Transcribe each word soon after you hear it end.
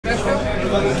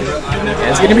Yeah,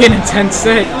 it's gonna be an intense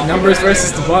set. Numbers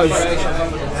versus Dabuz.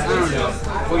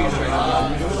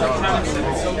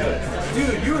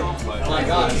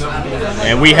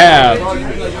 And we have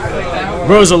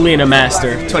Rosalina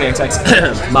Master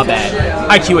 20XX. My bad.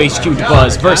 iQHQ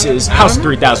Dabuz versus House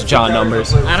 3000 John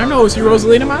Numbers. I don't know, is he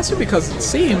Rosalina Master? Because it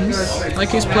seems like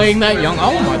he's playing that young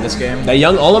Olimar this game. That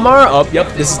young Olimar? Oh, yep.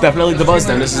 This is definitely Dabuz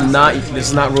then. This is not Rosalina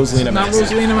Master. Not Rosalina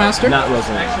Master. Not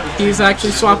Rosalina. He's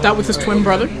actually swapped out with his twin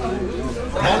brother.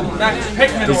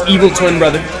 His evil twin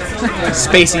brother.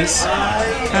 Spaceys.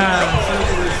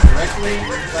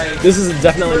 This is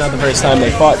definitely not the first time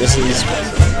they fought. This is.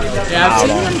 Yeah, I've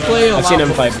seen him play a lot. I've seen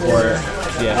him fight before.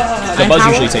 Yeah. Dabuz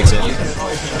usually takes it.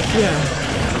 Yeah.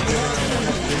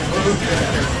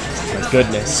 My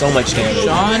goodness, so much damage.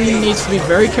 John needs to be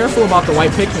very careful about the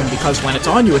white Pikmin because when it's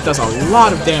on you, it does a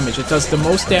lot of damage. It does the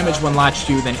most damage when latched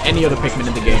to you than any other Pikmin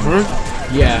in the game.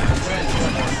 Yeah.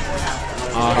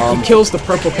 He kills the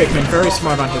purple Pikmin, very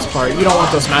smart on his part. You don't want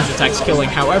those smash attacks killing.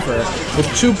 However, with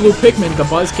 2 blue Pikmin,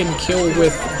 Dabuz can kill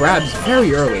with grabs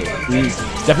very early.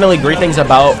 Definitely great things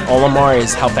about Olimar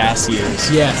is how fast he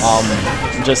is. Yes.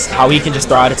 Just how he can just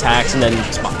throw out attacks and then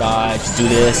spot dodge, do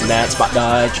this and that, spot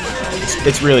dodge.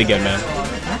 It's really good, man.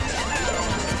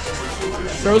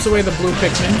 Throws away the blue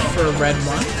Pikmin for a red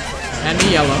one. And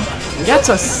the yellow. Gets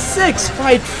a 6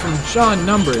 spike from John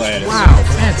Numbers. Wow,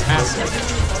 fantastic.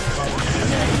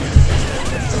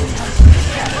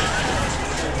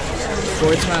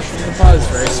 Forward smash from Dabuz,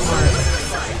 very smart.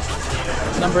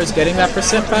 Numbers getting that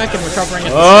percent back and recovering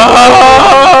it.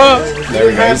 Oh! There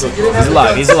we go. He's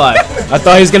alive. He's alive. I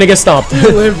thought he was gonna get stomped.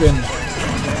 Living.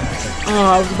 Oh,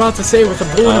 I was about to say with the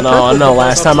blue and purple. I know.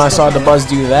 Last time I saw Dabuz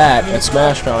do that at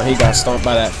Smash Town, he got stomped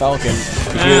by that Falcon.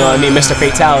 If you know what I mean, Mr.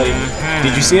 Fatality.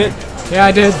 Did you see it? Yeah,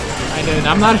 I did. I don't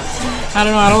know.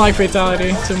 I don't like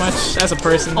Fatality too much as a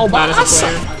person, not as a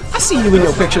player. I see you in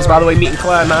your pictures, by the way, meeting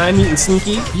Cloud9, meeting Xinc.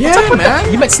 Yeah,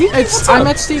 man. You met Xinc? I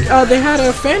met Xinc. They had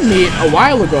a fan meet a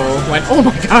while ago when, oh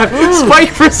my god,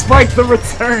 Spike for Spike, the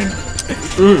return.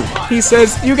 He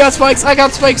says, you got spikes, I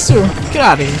got spikes too. Get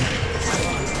out of here.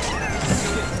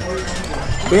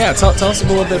 But yeah, tell us a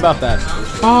little bit about that.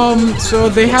 So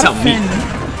they had a fan meet.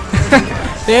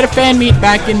 They had a fan meet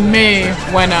back in May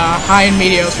when High and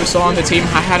Meteos were still on the team.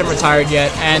 I hadn't retired yet,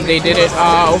 and they did it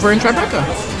over in Tribeca.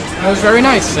 It was very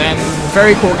nice and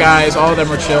very cool guys. All of them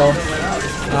were chill.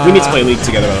 We need to play League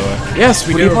together, by the way. Yes,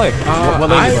 we do. What do you play? What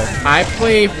lane do you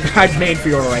play? I've made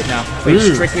Fiora right now. Play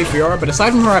strictly Fiora, but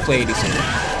aside from her, I play ADC.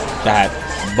 That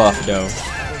buff though.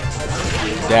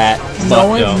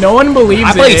 No one believes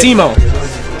I play Teemo.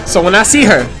 So when I see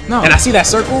her and I see that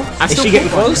circle, is she getting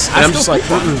close? And I'm just like,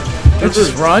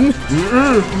 just run.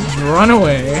 Just run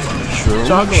away.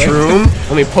 Shroom.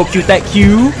 Let me poke you with that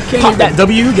Q. Pop that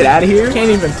W. Get out of here.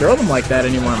 Can't even throw them like that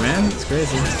anymore, man. It's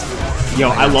crazy. Yo,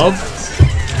 I love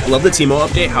the Teemo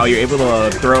update. How you're able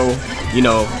to throw,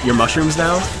 your mushrooms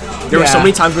now. There were so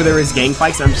many times where there was gang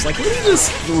fights, and I'm just like, let me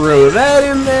just throw that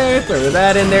in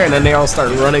there, and then they all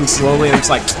start running slowly, and it's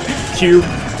like, Q,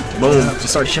 boom, just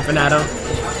start shipping at them.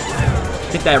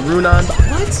 Get that rune on.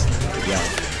 What? Yeah.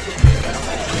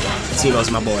 Teemo's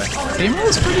my boy.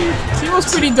 Teemo's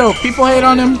pretty dope. People hate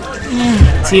on him.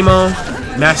 Teemo,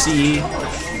 Master E, I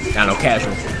don't know,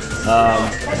 casual.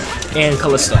 And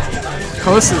Callisto.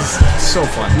 Callisto's so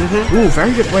fun. Ooh,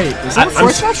 very good. Wait, is that a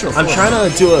force smash or I'm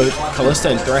trying to do a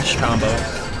Callisto and Thresh combo.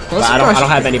 But I don't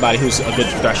have anybody who's a good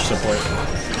Thresh support.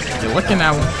 You're looking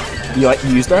at one. You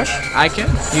use Thresh? I can.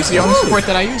 He's the only support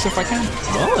that I use if I can.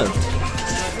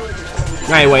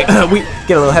 Anyway, we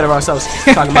get a little ahead of ourselves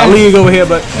talking about League over here,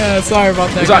 but yeah, sorry about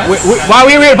that. Why are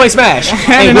we here to play Smash?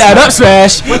 Hey, with that up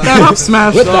smash. With that up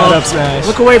smash. With that up smash.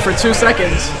 Look away for 2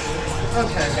 seconds.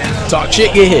 Talk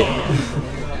shit, get hit.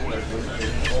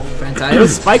 Fantastic. It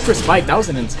was spike for spike. That was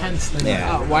an intense thing.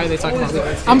 Yeah. Why are they talking about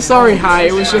that? I'm sorry, Hi.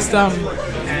 It was just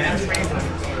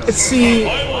see,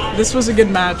 this was a good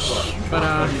match,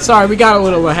 but sorry, we got a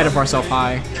little ahead of ourselves,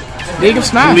 Hi. League of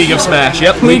Smash. League of Smash.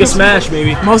 Yep. League of Smash,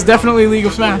 baby. Most definitely League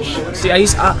of Smash. See,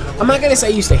 I'm not gonna say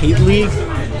I used to hate League.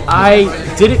 I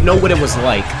didn't know what it was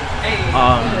like.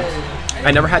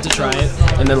 I never had to try it,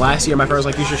 and then last year my friend was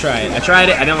like, "You should try it." I tried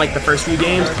it. I didn't like the first few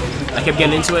games. I kept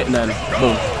getting into it, and then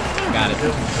boom, got it.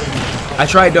 I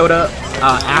tried Dota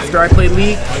after I played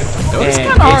League. Dota's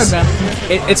kind of hard, man.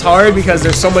 It's hard because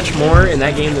there's so much more in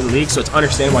that game than League, so it's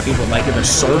understandable why people like it. There's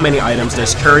so many items.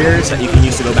 There's couriers that you can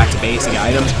use to go back to base and get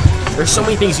items. There's so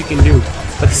many things you can do,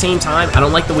 but at the same time, I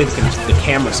don't like the way the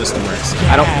camera system works.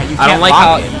 Yeah, I don't like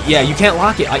how. Yeah, you can't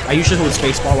lock it. I usually hold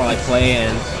spacebar while I play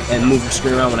and move the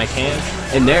screen around when I can.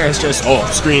 And there it's just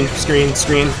screen.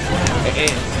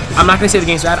 I'm not gonna say the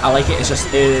game's bad. I like it. It's just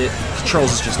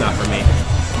controls is just not for me.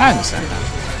 I understand that.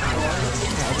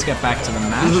 Yeah, let's get back to the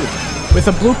match. With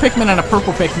a blue Pikmin and a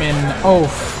purple Pikmin, oh,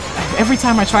 every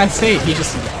time I try to say it, he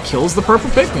just kills the purple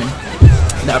Pikmin.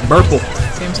 That purple.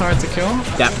 Seems hard to kill.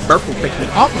 That purple Pikmin.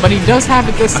 Oh, but he does have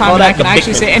it this time, and I can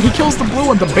actually say, and he kills the blue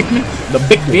one, the Pikmin. The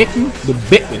Pikmin. The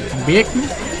Pikmin. Pikmin.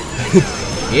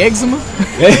 The eczema.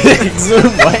 Eczema.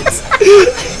 What?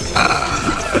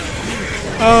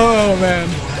 Oh man.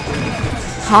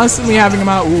 Constantly having him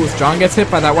out. Ooh, if John gets hit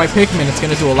by that white Pikmin, it's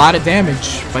gonna do a lot of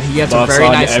damage. But he gets a very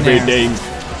nice snare.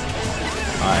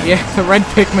 Yeah, the red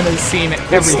Pikmin has seen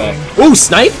everything. Ooh,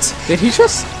 sniped? Did he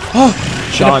just? Oh,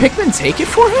 did a Pikmin take it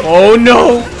for him? Oh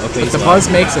no! Okay, but the Buzz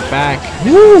makes it back.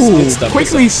 Woo!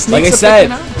 Quickly sneaks like I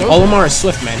said, Olimar is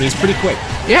swift, man. He's pretty quick.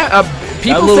 Yeah,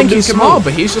 people think he's small,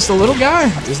 but he's just a little guy.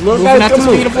 He's a little moving guy at the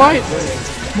speed of light.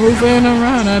 Moving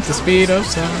around at the speed of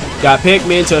sound. Got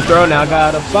Pikmin to throw, now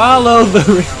gotta follow the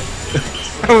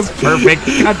That was perfect.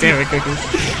 God damn it, Cookies.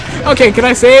 Okay, can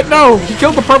I say it? No! He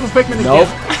killed the purple Pikmin again.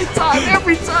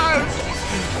 Every time!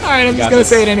 Alright, I'm just gonna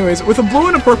say it anyways. With a blue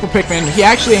and a purple Pikmin, he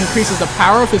actually increases the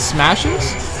power of his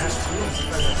smashes.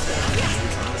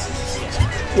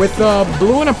 With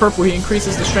blue and a purple, he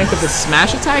increases the strength of his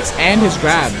smash attacks and his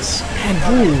grabs. And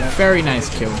ooh, very nice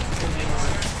kill.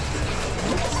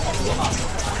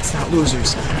 It's not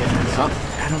losers. Oh,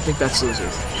 I don't think that's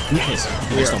losers. Yes.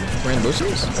 We're in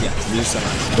losers? Yeah, losers.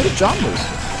 Who did John lose?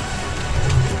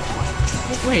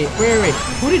 Wait.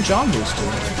 Who did John lose to?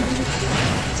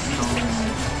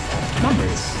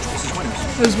 Numbers.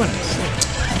 Who's winners?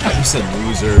 Oh, you said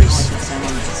losers.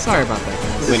 Sorry about that,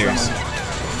 guys. Winners.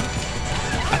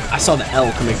 I saw the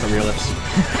L coming from your lips.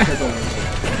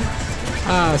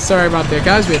 Sorry about that,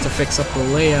 guys. We had to fix up the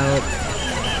layout.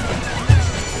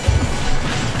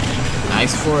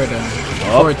 Nice forward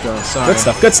throw. Sorry. Good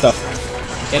stuff. Good stuff.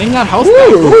 Getting that health back.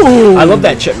 Ooh. I love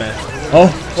that chip, man.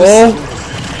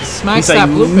 Smash that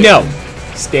blue Pikmin. No.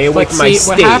 Stay away from my stage.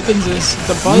 What happens is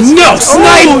the Buzz. No!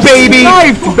 Snipe, baby!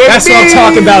 Sniped, baby! That's what I'm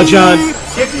talking about, John.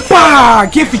 Bah!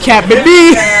 Giffy Cat,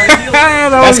 baby!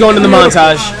 That's going in the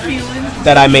montage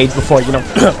that I made before, you know.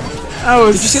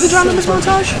 Did you see the John Numbers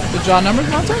montage? The John Numbers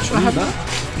montage? I have not.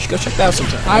 You should go check that out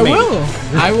sometime. I will.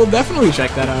 I will definitely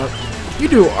check that out. You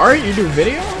do art, you do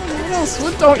video? What else?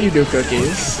 What don't you do,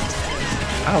 Cookies?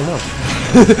 I don't know.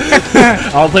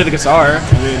 I'll play the guitar.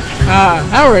 I mean,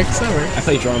 that works. I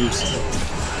play drums.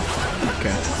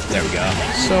 Okay. There we go.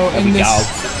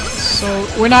 So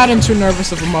we're not in too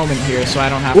nervous of a moment here, so I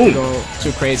don't have to go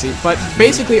too crazy. But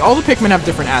basically, all the Pikmin have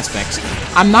different aspects.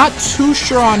 I'm not too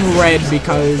sure on red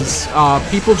because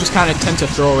people just kind of tend to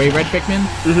throw away red Pikmin.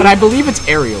 But I believe it's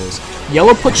aerials.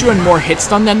 Yellow puts you in more hit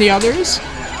stun than the others.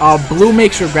 Blue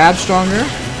makes your grab stronger.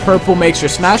 Purple makes your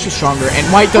smashes stronger,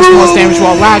 and white does most damage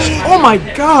while latched. Oh my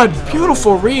god,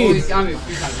 beautiful read.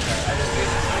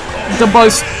 The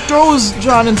Buzz throws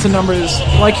John into numbers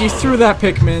like he threw that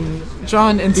Pikmin.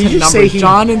 John into numbers.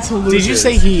 John into losers. Did you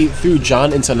say he threw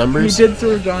John into numbers? He did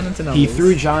throw John into numbers. He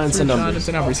threw John into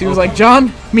numbers. He was like,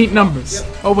 John, meet numbers.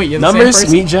 Oh wait, you're the numbers, same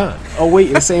person? meet John. Oh wait,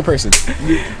 you're the same person.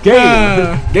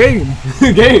 Game.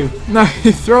 No,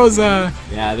 he throws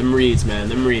yeah, them reads, man.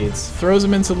 Them reads. Throws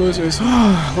him into losers.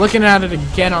 Looking at it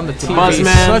again on the TV. Buzz,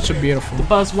 man. Such a beautiful. The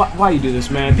Buzz, why you do this,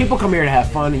 man? People come here to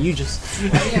have fun, and you just.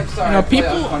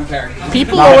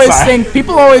 People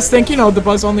always think, you know, the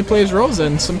Buzz only plays Rosa,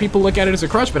 and some people look at it as a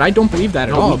crutch, but I don't believe that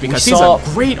at all because he's a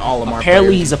great Olimar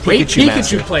apparently player. He's a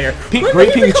Pikachu player.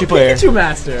 Great Pikachu player. Pikachu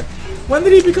master. When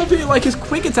did he become like his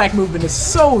quick attack movement is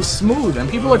so smooth, and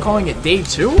people are calling it day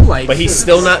 2? Like, but he's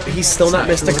still not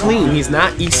Mr. Clean. He's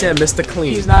not Issa Mr.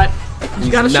 Clean. He's not. He's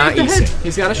gotta shave the head.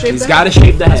 He's gotta shave the head. He's gotta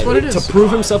shave the head. That's what it is. To prove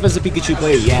himself as a Pikachu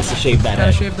player, he has to shave that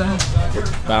head. Shave the head.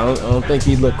 But I don't think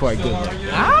he'd look quite good.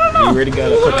 I don't know. He really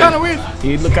got look kind of weird.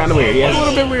 He'd look kind of weird. A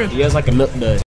little bit weird. He has like a milk dud.